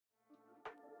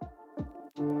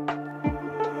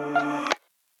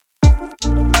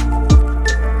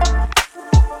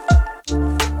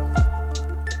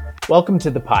Welcome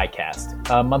to the Piecast,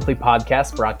 a monthly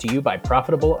podcast brought to you by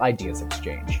Profitable Ideas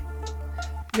Exchange.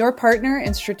 Your partner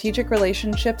in strategic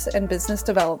relationships and business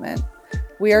development.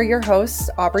 We are your hosts,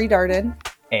 Aubrey Darden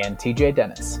and TJ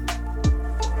Dennis.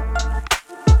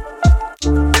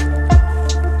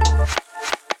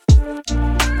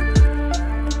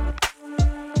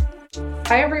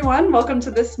 Hi, everyone. Welcome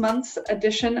to this month's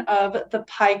edition of the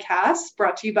Piecast,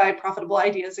 brought to you by Profitable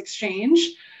Ideas Exchange.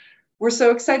 We're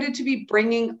so excited to be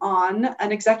bringing on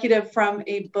an executive from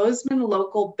a Bozeman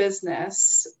local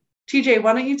business. TJ,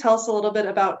 why don't you tell us a little bit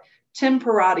about Tim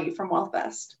Pierotti from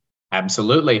Wealthvest?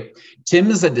 Absolutely. Tim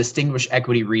is a distinguished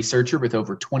equity researcher with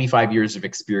over 25 years of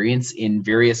experience in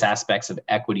various aspects of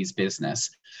equities business.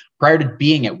 Prior to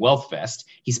being at Wealthvest,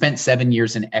 he spent 7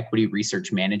 years in equity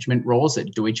research management roles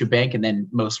at Deutsche Bank and then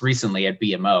most recently at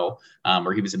BMO,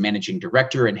 where he was a managing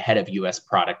director and head of U.S.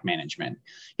 product management.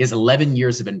 He has 11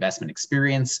 years of investment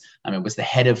experience and was the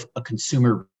head of a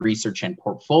consumer research and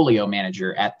portfolio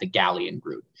manager at the Galleon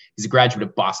Group. He's a graduate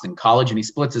of Boston College, and he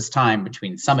splits his time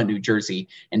between Summit, New Jersey,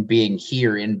 and being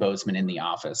here in Bozeman in the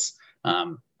office.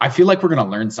 I feel like we're going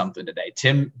to learn something today.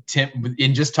 Tim,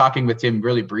 in just talking with Tim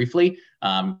really briefly,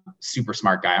 super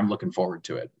smart guy. I'm looking forward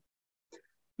to it.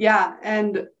 Yeah.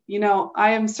 And,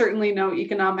 I am certainly no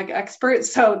economic expert,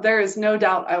 so there is no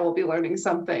doubt I will be learning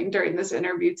something during this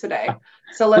interview today.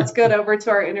 So let's get over to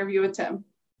our interview with Tim.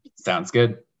 Sounds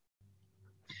good.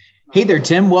 Hey there,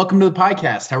 Tim. Welcome to the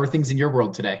podcast. How are things in your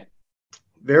world today?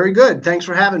 Very good. Thanks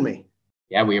for having me.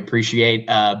 Yeah, we appreciate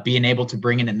being able to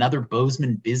bring in another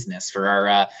Bozeman business for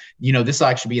our, this will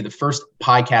actually be the first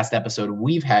podcast episode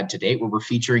we've had to date where we're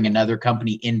featuring another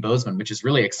company in Bozeman, which is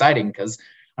really exciting because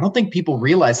I don't think people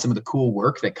realize some of the cool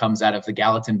work that comes out of the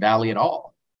Gallatin Valley at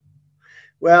all.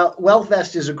 Well,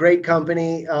 Wealthvest is a great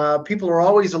company. People are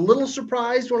always a little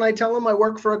surprised when I tell them I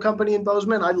work for a company in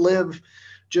Bozeman. I live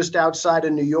just outside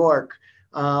of New York,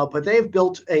 but they've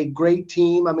built a great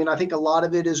team. I mean, I think a lot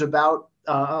of it is about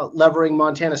levering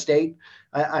Montana State.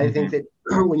 I think that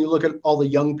when you look at all the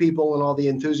young people and all the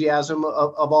enthusiasm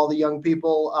of all the young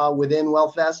people within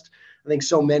Wealthvest, I think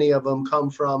so many of them come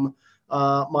from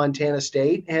Montana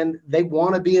State and they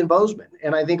want to be in Bozeman.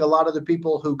 And I think a lot of the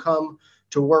people who come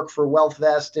to work for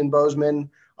Wealthvest in Bozeman,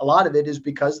 a lot of it is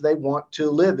because they want to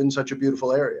live in such a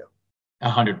beautiful area.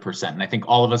 100%. And I think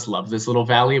all of us love this little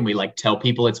valley and we tell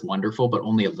people it's wonderful, but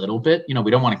only a little bit.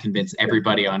 We don't want to convince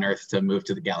everybody on earth to move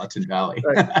to the Gallatin Valley.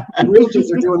 Right.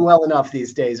 Realtors are doing well enough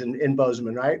these days in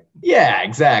Bozeman, right? Yeah,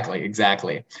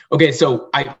 exactly. Okay. So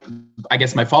I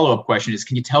guess my follow-up question is,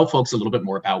 can you tell folks a little bit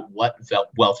more about what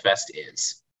Wealthvest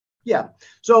is? Yeah.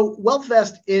 So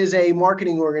Wealthvest is a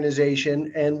marketing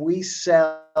organization and we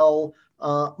sell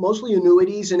mostly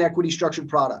annuities and equity structured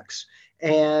products.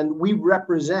 And we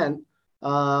represent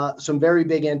some very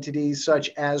big entities such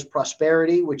as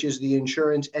Prosperity, which is the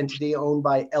insurance entity owned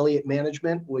by Elliott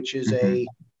Management, which is I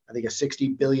think a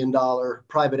 $60 billion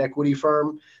private equity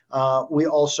firm. We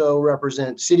also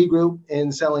represent Citigroup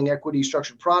in selling equity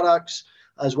structured products,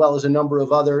 as well as a number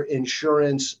of other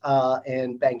insurance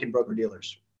and bank and broker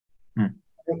dealers.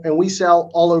 And we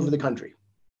sell all over the country.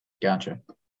 Gotcha.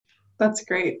 That's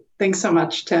great. Thanks so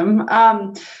much, Tim.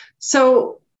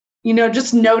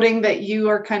 Just noting that you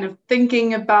are kind of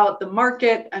thinking about the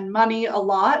market and money a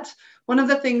lot. One of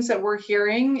the things that we're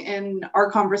hearing in our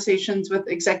conversations with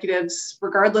executives,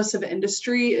 regardless of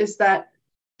industry, is that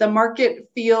the market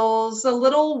feels a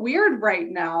little weird right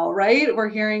now, right? We're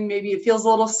hearing maybe it feels a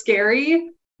little scary,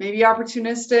 maybe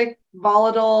opportunistic,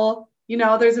 volatile.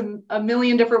 There's a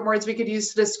million different words we could use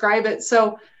to describe it.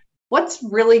 So what's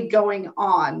really going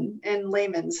on in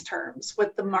layman's terms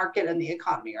with the market and the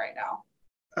economy right now?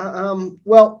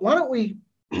 Well, why don't we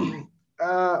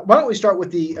start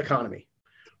with the economy,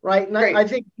 right? And I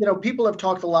think, people have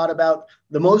talked a lot about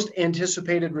the most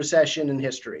anticipated recession in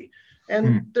history.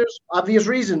 And there's obvious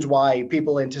reasons why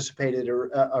people anticipated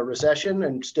a recession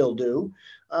and still do.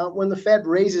 When the Fed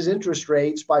raises interest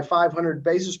rates by 500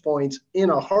 basis points in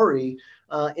a hurry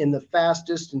in the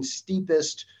fastest and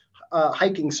steepest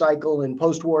hiking cycle in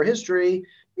post-war history,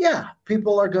 yeah,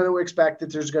 people are going to expect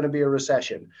that there's going to be a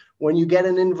recession. When you get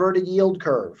an inverted yield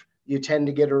curve, you tend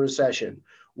to get a recession.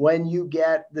 When you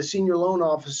get the senior loan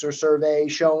officer survey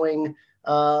showing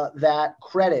that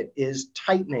credit is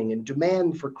tightening and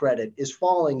demand for credit is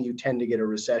falling, you tend to get a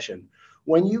recession.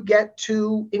 When you get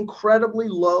to incredibly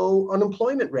low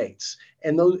unemployment rates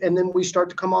and then we start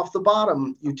to come off the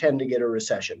bottom, you tend to get a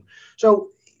recession. So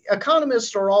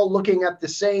economists are all looking at the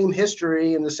same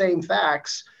history and the same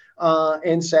facts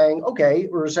and saying, okay,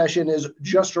 a recession is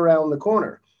just around the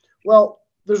corner. Well,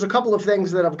 there's a couple of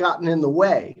things that have gotten in the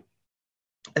way.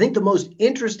 I think the most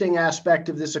interesting aspect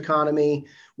of this economy,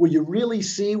 where you really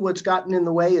see what's gotten in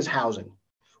the way, is housing.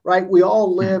 Right, we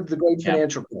all lived the great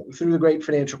through the great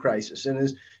financial crisis, and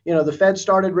as you know, the Fed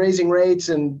started raising rates,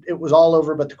 and it was all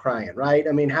over but the crying. Right,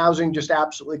 I mean, housing just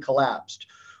absolutely collapsed.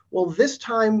 Well, this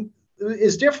time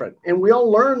is different, and we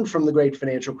all learned from the great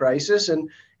financial crisis.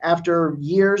 And after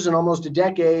years and almost a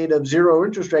decade of zero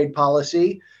interest rate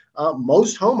policy,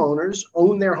 most homeowners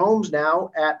own their homes now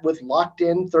with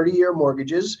locked-in 30-year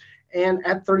mortgages, and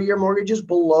at 30-year mortgages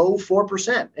below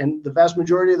 4%, and the vast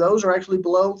majority of those are actually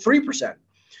below 3%.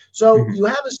 So you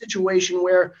have a situation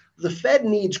where the Fed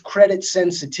needs credit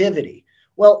sensitivity.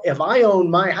 Well, if I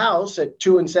own my house at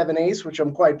 2 7/8, which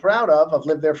I'm quite proud of, I've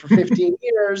lived there for 15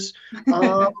 years,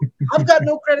 I've got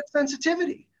no credit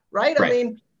sensitivity, right? I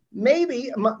mean, maybe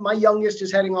my youngest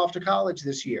is heading off to college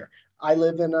this year. I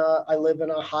live in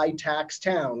a high tax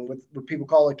town with what people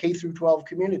call a K through 12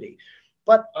 community,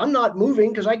 but I'm not moving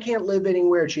because I can't live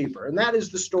anywhere cheaper. And that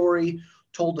is the story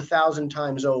told 1,000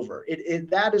 times over.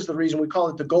 That is the reason we call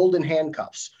it the golden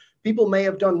handcuffs. People may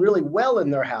have done really well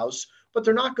in their house, but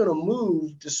they're not going to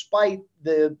move despite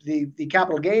the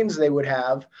capital gains they would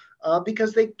have,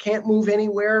 because they can't move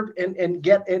anywhere and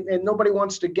nobody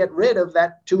wants to get rid of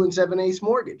that 2 7/8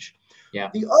 mortgage. Yeah.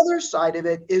 The other side of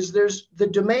it is the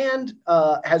demand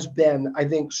has been, I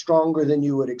think, stronger than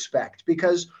you would expect,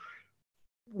 because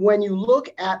when you look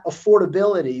at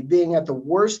affordability being at the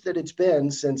worst that it's been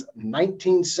since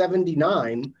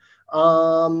 1979,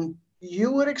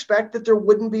 you would expect that there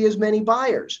wouldn't be as many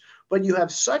buyers. But you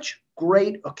have such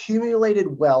great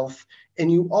accumulated wealth, and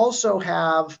you also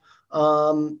have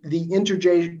the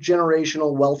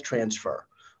intergenerational wealth transfer.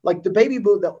 Like the baby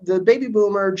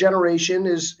boomer generation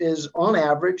is on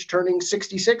average turning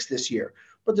 66 this year.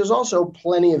 But there's also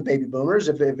plenty of baby boomers,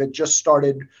 if it just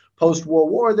started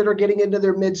post-World War, that are getting into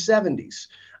their mid-70s.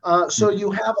 So you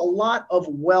have a lot of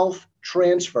wealth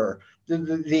transfer.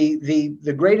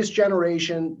 The greatest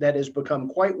generation that has become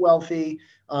quite wealthy,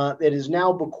 that is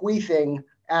now bequeathing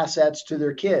assets to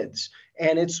their kids.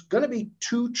 And it's going to be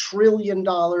 $2 trillion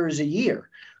a year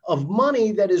of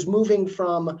money that is moving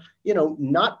from,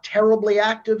 not terribly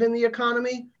active in the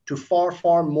economy to far,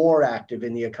 far more active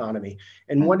in the economy.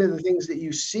 And one of the things that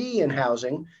you see in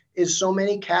housing is so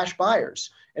many cash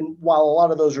buyers. And while a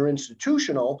lot of those are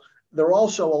institutional, there are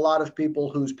also a lot of people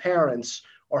whose parents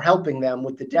are helping them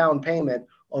with the down payment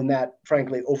on that,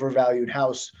 frankly, overvalued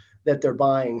house that they're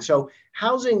buying. So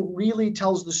housing really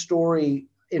tells the story,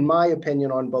 in my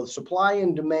opinion, on both supply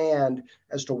and demand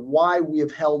as to why we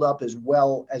have held up as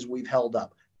well as we've held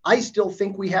up. I still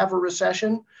think we have a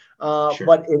recession,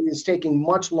 but it is taking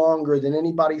much longer than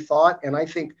anybody thought. And I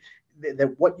think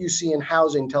that what you see in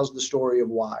housing tells the story of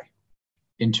why.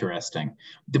 Interesting.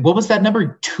 What was that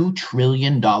number? $2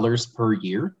 trillion per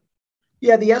year?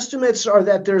 Yeah, the estimates are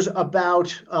that there's about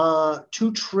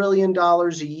 $2 trillion a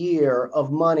year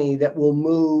of money that will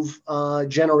move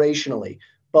generationally,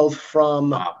 both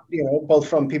from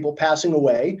people passing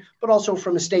away, but also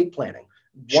from estate planning.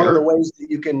 One of the ways that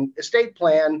you can estate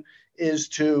plan is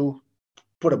to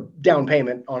put a down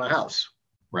payment on a house.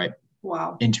 Right.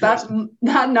 Wow. Interesting.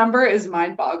 That number is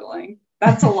mind-boggling.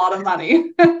 That's a lot of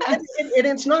money. and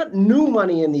it's not new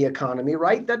money in the economy,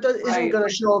 right? That isn't going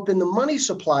to show up in the money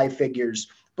supply figures,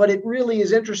 but it really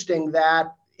is interesting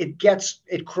that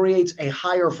it creates a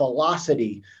higher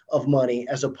velocity of money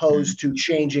as opposed to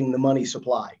changing the money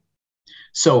supply.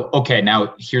 So, okay,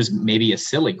 now here's maybe a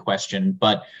silly question,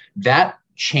 but that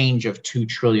change of $2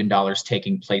 trillion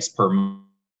taking place per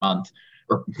month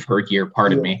or per year,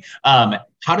 pardon me,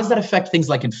 how does that affect things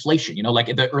like inflation? Like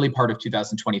in the early part of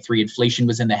 2023, inflation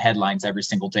was in the headlines every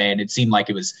single day, and it seemed like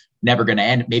it was never going to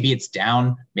end. Maybe it's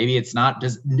down, maybe it's not.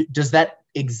 Does that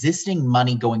existing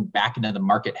money going back into the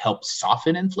market help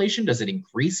soften inflation? Does it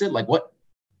increase it? Like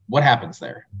what happens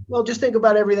there? Well, just think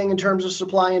about everything in terms of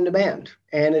supply and demand,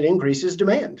 and it increases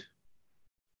demand.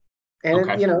 And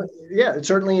it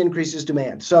certainly increases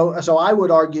demand. So I would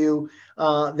argue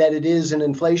that it is an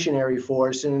inflationary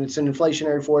force, and it's an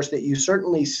inflationary force that you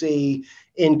certainly see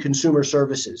in consumer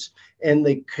services and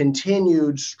the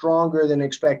continued stronger than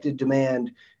expected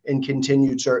demand in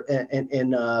continued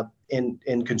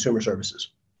in consumer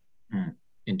services.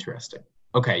 Interesting.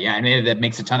 Okay, yeah, I mean that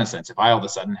makes a ton of sense. If I all of a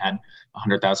sudden had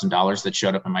 $100,000 that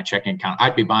showed up in my checking account,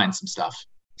 I'd be buying some stuff.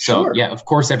 So yeah, of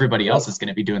course, everybody else is going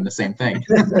to be doing the same thing.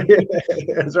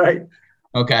 That's right.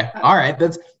 Okay. All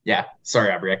right.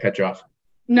 Sorry, Aubrey, I cut you off.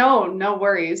 No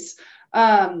worries.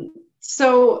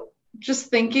 So just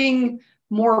thinking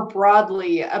more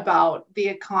broadly about the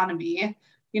economy,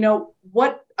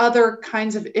 what other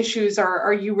kinds of issues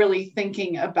are you really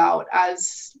thinking about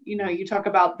as, you talk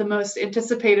about the most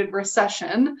anticipated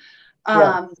recession?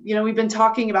 We've been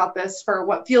talking about this for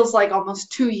what feels like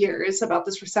almost 2 years about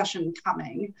this recession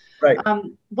coming. Right.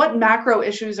 What macro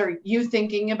issues are you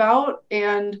thinking about?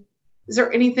 And is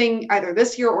there anything either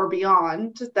this year or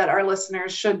beyond that our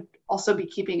listeners should also be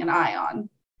keeping an eye on?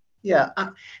 Yeah,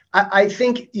 I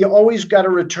think you always got to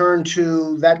return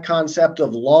to that concept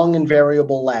of long and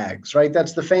variable lags, right?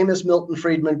 That's the famous Milton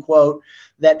Friedman quote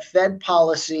that Fed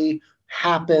policy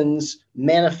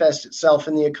manifests itself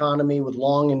in the economy with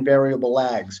long and variable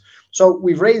lags. So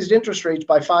we've raised interest rates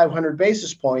by 500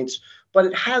 basis points, but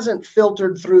it hasn't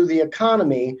filtered through the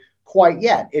economy quite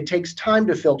yet. It takes time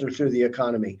to filter through the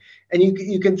economy. And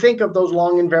you can think of those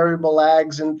long and variable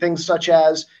lags and things such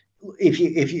as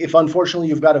if unfortunately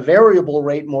you've got a variable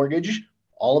rate mortgage,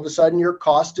 all of a sudden your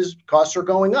costs are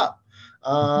going up.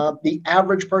 The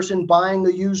average person buying a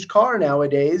used car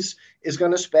nowadays is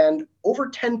going to spend over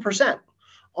 10%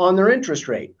 on their interest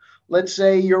rate. Let's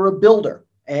say you're a builder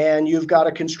and you've got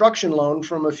a construction loan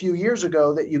from a few years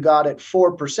ago that you got at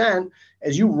 4%.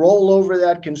 As you roll over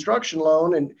that construction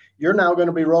loan, and you're now going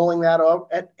to be rolling that up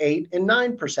at 8 and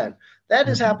 9%. That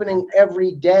is happening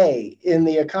every day in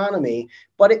the economy,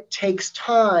 but it takes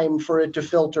time for it to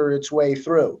filter its way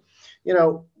through.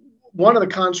 One of the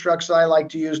constructs that I like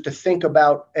to use to think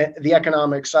about the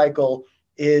economic cycle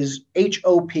is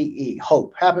HOPE.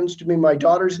 Hope happens to be my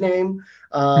daughter's name,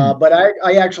 but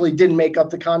I actually didn't make up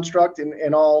the construct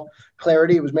in all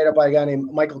clarity. It was made up by a guy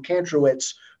named Michael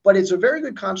Kantrowitz, but it's a very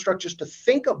good construct just to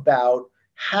think about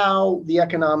how the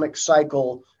economic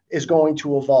cycle is going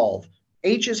to evolve.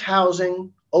 H is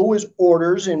housing, O is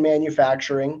orders in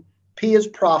manufacturing, P is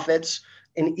profits,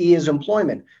 and E is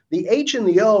employment. The H and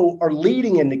the O are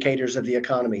leading indicators of the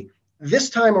economy.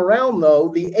 This time around, though,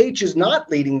 the H is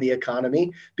not leading the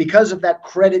economy because of that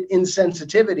credit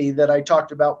insensitivity that I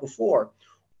talked about before.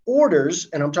 Orders,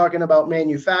 and I'm talking about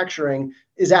manufacturing,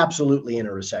 is absolutely in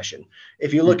a recession.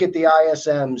 If you look at the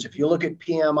ISMs, if you look at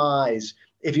PMIs,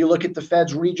 if you look at the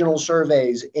Fed's regional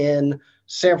surveys in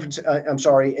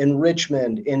in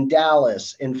Richmond, in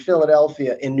Dallas, in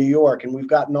Philadelphia, in New York, and we've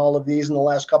gotten all of these in the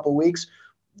last couple of weeks,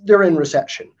 they're in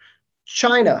recession.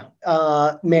 China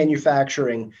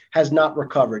manufacturing has not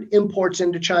recovered. Imports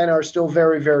into China are still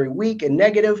very, very weak and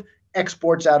negative.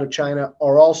 Exports out of China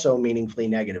are also meaningfully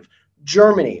negative.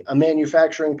 Germany, a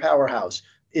manufacturing powerhouse,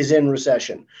 is in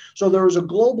recession. So there is a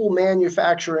global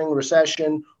manufacturing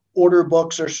recession. Order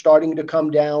books are starting to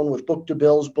come down with book to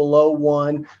bills below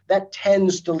 1. That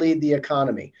tends to lead the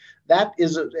economy. That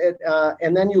is,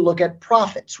 and then you look at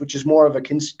profits, which is more of a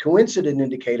coincident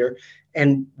indicator.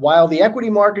 And while the equity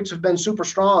markets have been super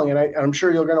strong, and I'm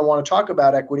sure you're going to want to talk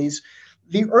about equities,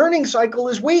 the earnings cycle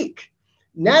is weak.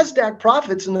 NASDAQ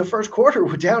profits in the first quarter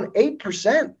were down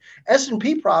 8%.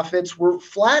 S&P profits were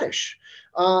flattish.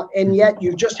 And yet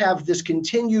you just have this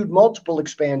continued multiple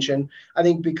expansion, I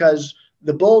think, because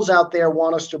the bulls out there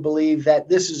want us to believe that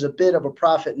this is a bit of a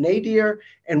profit nadir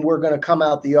and we're going to come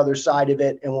out the other side of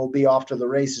it and we'll be off to the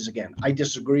races again. I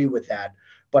disagree with that,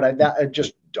 but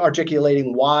just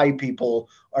articulating why people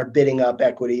are bidding up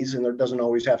equities, and there doesn't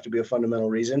always have to be a fundamental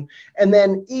reason. And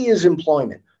then E is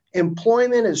employment.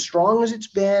 Employment, as strong as it's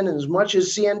been, and as much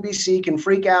as CNBC can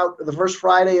freak out the first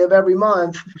Friday of every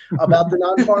month about the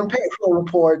non-farm payroll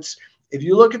reports, if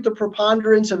you look at the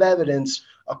preponderance of evidence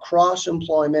across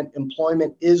employment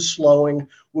is slowing.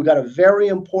 We got a very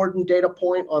important data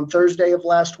point on Thursday of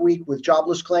last week with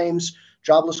jobless claims.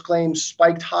 Jobless claims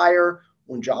spiked higher.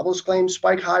 When jobless claims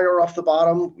spike higher off the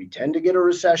bottom, we tend to get a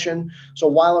recession. So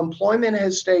while employment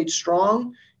has stayed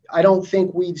strong, I don't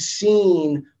think we've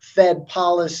seen Fed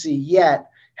policy yet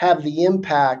have the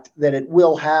impact that it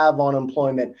will have on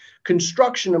employment.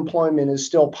 Construction employment is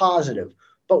still positive,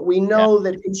 but we know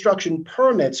that construction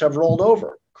permits have rolled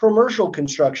over. Commercial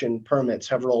construction permits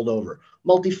have rolled over.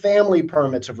 Multifamily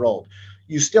permits have rolled.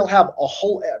 You still have a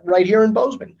whole, right here in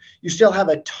Bozeman, you still have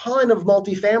a ton of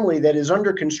multifamily that is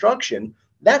under construction.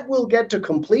 That will get to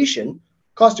completion.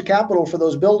 Cost of capital for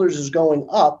those builders is going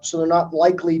up, so they're not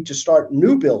likely to start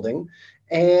new building.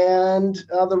 And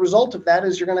the result of that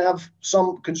is you're going to have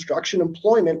some construction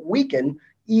employment weaken,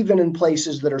 even in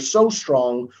places that are so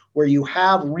strong where you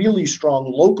have really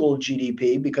strong local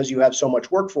GDP because you have so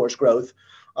much workforce growth,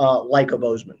 like a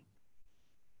Bozeman.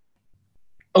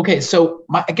 Okay, so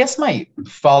I guess my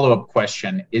follow-up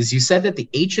question is, you said that the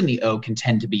H and the O can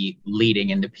tend to be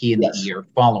leading and the P and the E are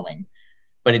following,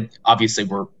 but obviously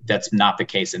that's not the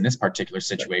case in this particular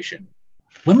situation.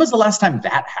 When was the last time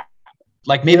that happened?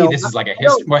 Like maybe this is like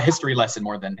a history lesson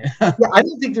more than. Yeah, I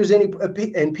don't think there's any.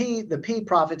 And the P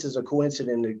profits is a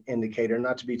coincident indicator,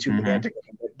 not to be too pedantic,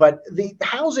 but the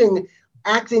housing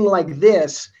acting like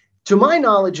this, to my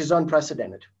knowledge, is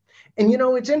unprecedented. And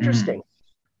it's interesting.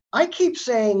 I keep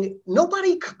saying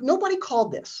nobody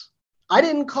called this. I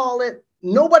didn't call it.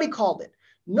 Nobody called it.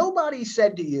 Nobody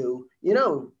said to you,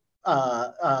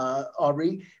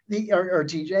 Aubrey, or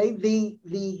TJ,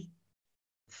 the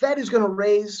Fed is going to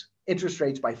raise interest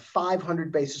rates by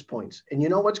 500 basis points. And you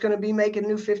know what's going to be making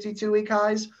new 52-week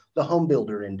highs? The home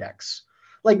builder index.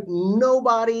 Like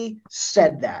nobody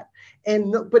said that.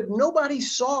 But nobody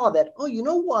saw that, oh, you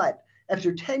know what?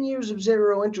 After 10 years of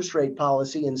zero interest rate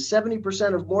policy and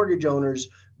 70% of mortgage owners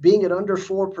being at under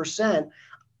 4%,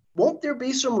 won't there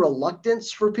be some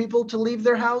reluctance for people to leave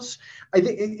their house? I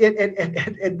think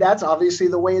and that's obviously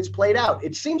the way it's played out.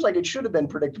 It seems like it should have been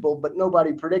predictable, but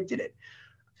nobody predicted it.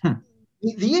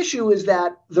 The issue is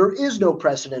that there is no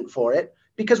precedent for it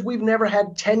because we've never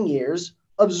had 10 years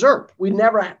of ZIRP. We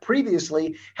never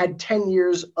previously had 10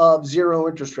 years of zero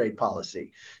interest rate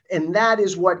policy. And that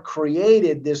is what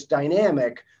created this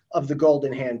dynamic of the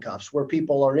golden handcuffs, where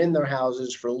people are in their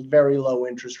houses for very low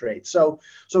interest rates. So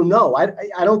no, I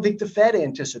don't think the Fed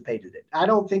anticipated it. I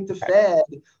don't think the Fed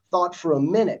thought for a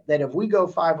minute that if we go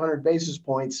 500 basis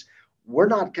points, we're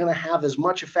not going to have as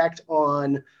much effect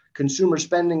on consumer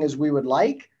spending as we would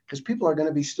like, because people are going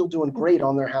to be still doing great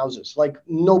on their houses. Like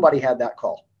nobody had that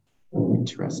call.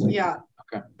 Interesting. Yeah.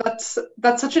 Okay. That's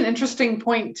such an interesting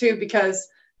point too, because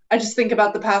I just think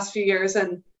about the past few years,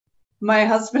 and my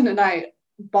husband and I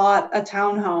bought a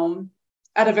townhome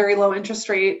at a very low interest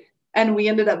rate, and we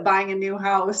ended up buying a new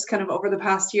house kind of over the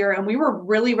past year. And we were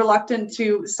really reluctant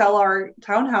to sell our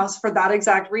townhouse for that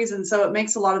exact reason. So it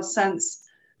makes a lot of sense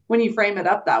when you frame it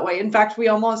up that way. In fact,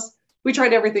 we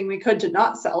tried everything we could to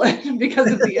not sell it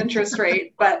because of the interest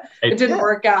rate, but it didn't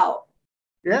work out.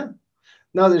 Yeah.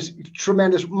 No, there's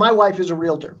tremendous. My wife is a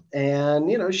realtor,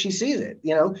 and she sees it.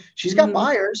 She's got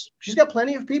buyers. She's got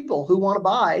plenty of people who want to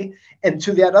buy. And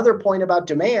to that other point about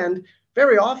demand,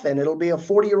 very often it'll be a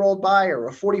 40-year-old buyer,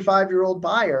 a 45-year-old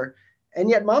buyer, and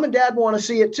yet mom and dad want to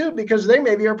see it too because they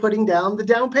maybe are putting down the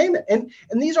down payment. And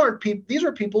these aren't people. These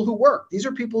are people who work. These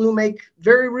are people who make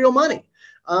very real money.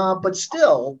 But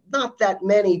still, not that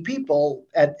many people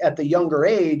at the younger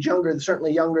age,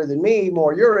 certainly younger than me,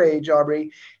 more your age,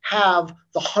 Aubrey, have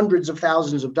the hundreds of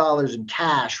thousands of dollars in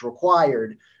cash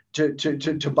required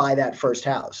to buy that first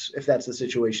house, if that's the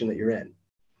situation that you're in.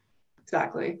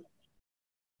 Exactly.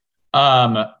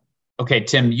 Okay,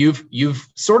 Tim, you've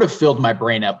sort of filled my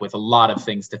brain up with a lot of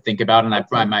things to think about, and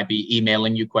I might be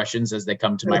emailing you questions as they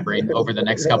come to my brain over the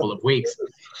next couple of weeks.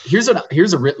 Here's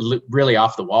a really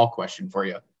off the wall question for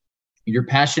you. You're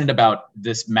passionate about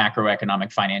this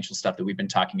macroeconomic financial stuff that we've been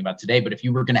talking about today, but if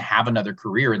you were going to have another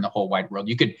career in the whole wide world,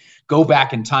 you could go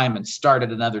back in time and start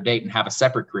at another date and have a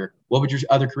separate career. What would your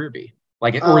other career be?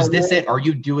 Or is this it? Are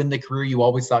you doing the career you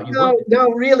always thought you would?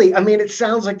 No, really. I mean, it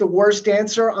sounds like the worst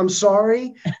answer. I'm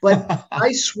sorry, but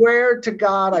I swear to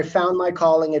God, I found my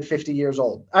calling at 50 years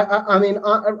old. I mean,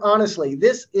 honestly,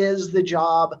 this is the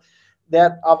job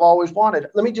that I've always wanted.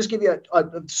 Let me just give you a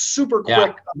super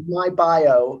quick of my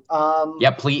bio.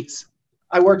 Yeah, please.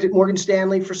 I worked at Morgan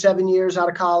Stanley for 7 years out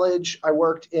of college. I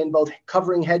worked in both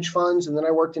covering hedge funds, and then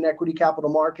I worked in equity capital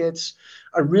markets.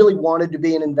 I really wanted to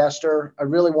be an investor. I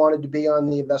really wanted to be on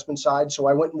the investment side. So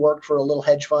I went and worked for a little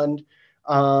hedge fund.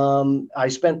 I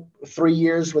spent 3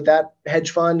 years with that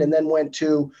hedge fund and then went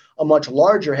to a much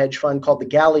larger hedge fund called the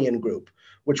Galleon Group,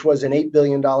 which was an $8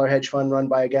 billion hedge fund run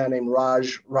by a guy named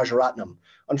Raj Rajaratnam.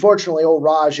 Unfortunately, old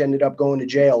Raj ended up going to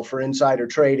jail for insider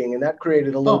trading, and that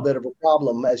created a little bit of a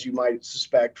problem, as you might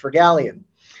suspect, for Galleon.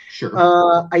 Sure.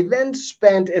 I then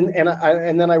spent, and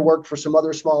then I worked for some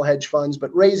other small hedge funds,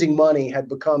 but raising money had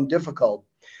become difficult.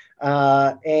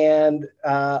 I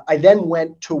then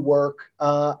went to work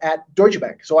at Deutsche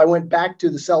Bank. So I went back to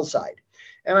the sell side.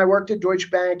 And I worked at Deutsche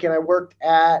Bank, and I worked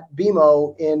at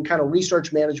BMO in kind of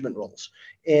research management roles,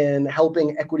 in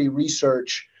helping equity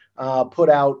research put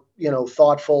out,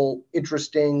 thoughtful,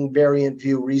 interesting, variant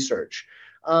view research.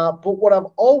 But what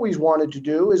I've always wanted to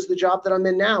do is the job that I'm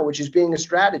in now, which is being a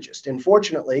strategist. And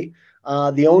fortunately,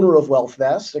 the owner of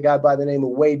Wealthvest, a guy by the name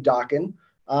of Wade Dockin,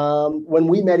 when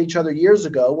we met each other years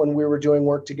ago, when we were doing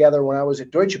work together when I was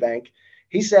at Deutsche Bank,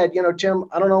 he said, Tim,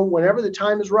 I don't know, whenever the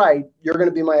time is right, you're going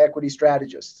to be my equity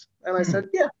strategist. And I said,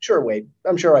 yeah, sure, Wade.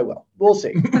 I'm sure I will. We'll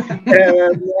see.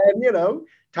 and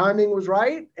timing was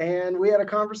right. And we had a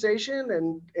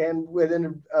conversation, and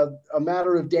within a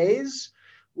matter of days,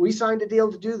 we signed a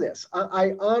deal to do this.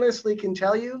 I honestly can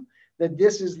tell you that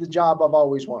this is the job I've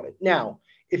always wanted. Now,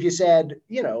 if you said,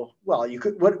 well, you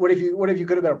could, what if you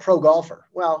could have been a pro golfer?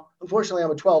 Well, unfortunately,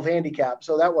 I'm a 12 handicap,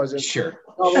 so that wasn't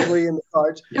probably in the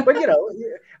cards. Yeah. But,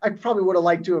 I probably would have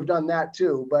liked to have done that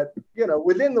too. But,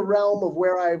 within the realm of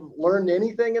where I've learned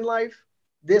anything in life,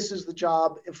 this is the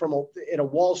job in a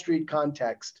Wall Street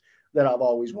context that I've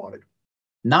always wanted.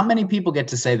 Not many people get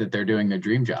to say that they're doing their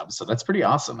dream job. So that's pretty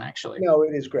awesome, actually. No,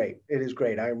 it is great. It is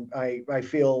great. I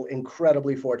feel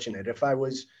incredibly fortunate. If I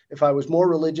was more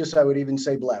religious, I would even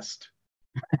say blessed.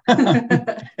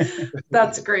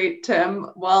 That's great,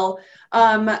 Tim. Well,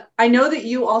 I know that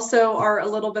you also are a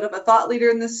little bit of a thought leader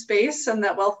in this space, and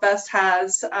that Wealthvest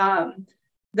has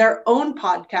their own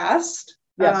podcast,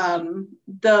 yes.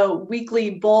 The Weekly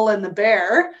Bull and the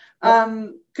Bear.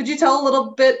 Yep. Could you tell a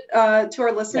little bit to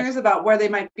our listeners about where they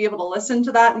might be able to listen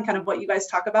to that and kind of what you guys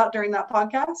talk about during that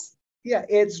podcast? Yeah,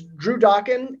 it's Drew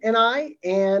Dawkin and I,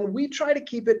 and we try to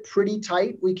keep it pretty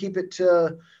tight. We keep it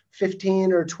to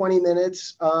 15 or 20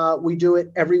 minutes. We do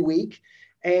it every week.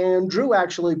 And Drew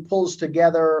actually pulls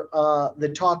together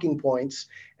the talking points,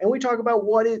 and we talk about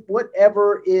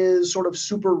whatever is sort of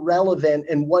super relevant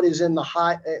and what is in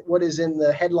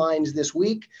the headlines this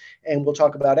week. And we'll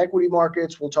talk about equity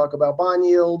markets, we'll talk about bond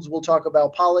yields, we'll talk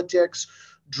about politics.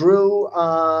 Drew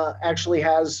actually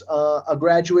has a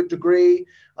graduate degree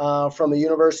from a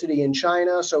university in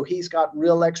China, so he's got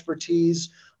real expertise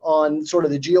on sort of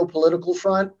the geopolitical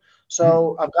front.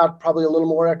 So I've got probably a little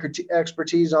more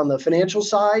expertise on the financial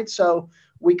side. So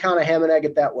we kind of ham and egg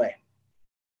it that way.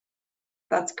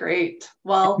 That's great.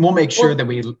 Well, we'll make sure that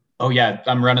we. Oh yeah,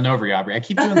 I'm running over you, Aubrey. I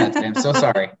keep doing that today. I'm so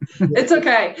sorry. It's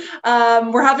okay.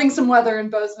 We're having some weather in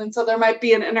Bozeman, so there might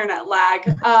be an internet lag.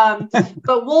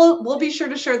 But we'll be sure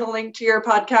to share the link to your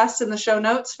podcast in the show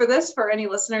notes for this for any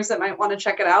listeners that might want to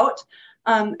check it out.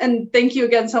 And thank you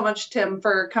again so much, Tim,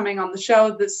 for coming on the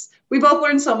show. We both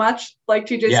learned so much. Like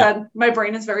TJ said, my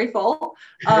brain is very full.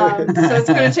 So it's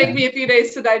going to take me a few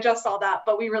days to digest all that,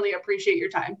 but we really appreciate your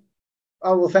time.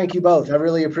 Oh, well, thank you both. I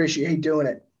really appreciate doing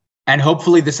it. And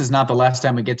hopefully this is not the last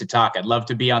time we get to talk. I'd love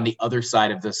to be on the other side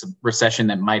of this recession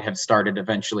that might have started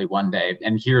eventually one day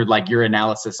and hear like your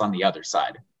analysis on the other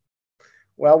side.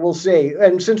 Well, we'll see.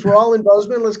 And since we're all in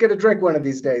Bozeman, let's get a drink one of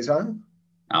these days, huh?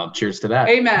 I'll cheers to that.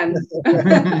 Amen.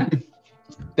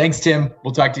 Thanks, Tim.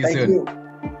 We'll talk to you soon. You.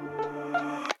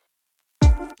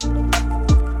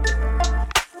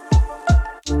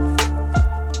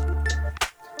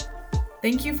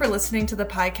 Thank you for listening to the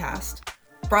podcast,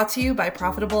 brought to you by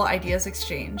Profitable Ideas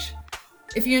Exchange.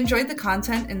 If you enjoyed the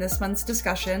content in this month's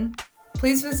discussion,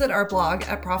 please visit our blog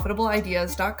at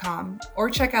profitableideas.com or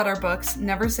check out our books,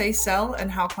 Never Say Sell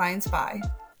and How Clients Buy.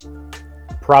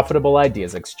 Profitable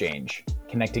Ideas Exchange,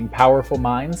 connecting powerful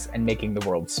minds and making the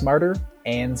world smarter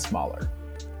and smaller.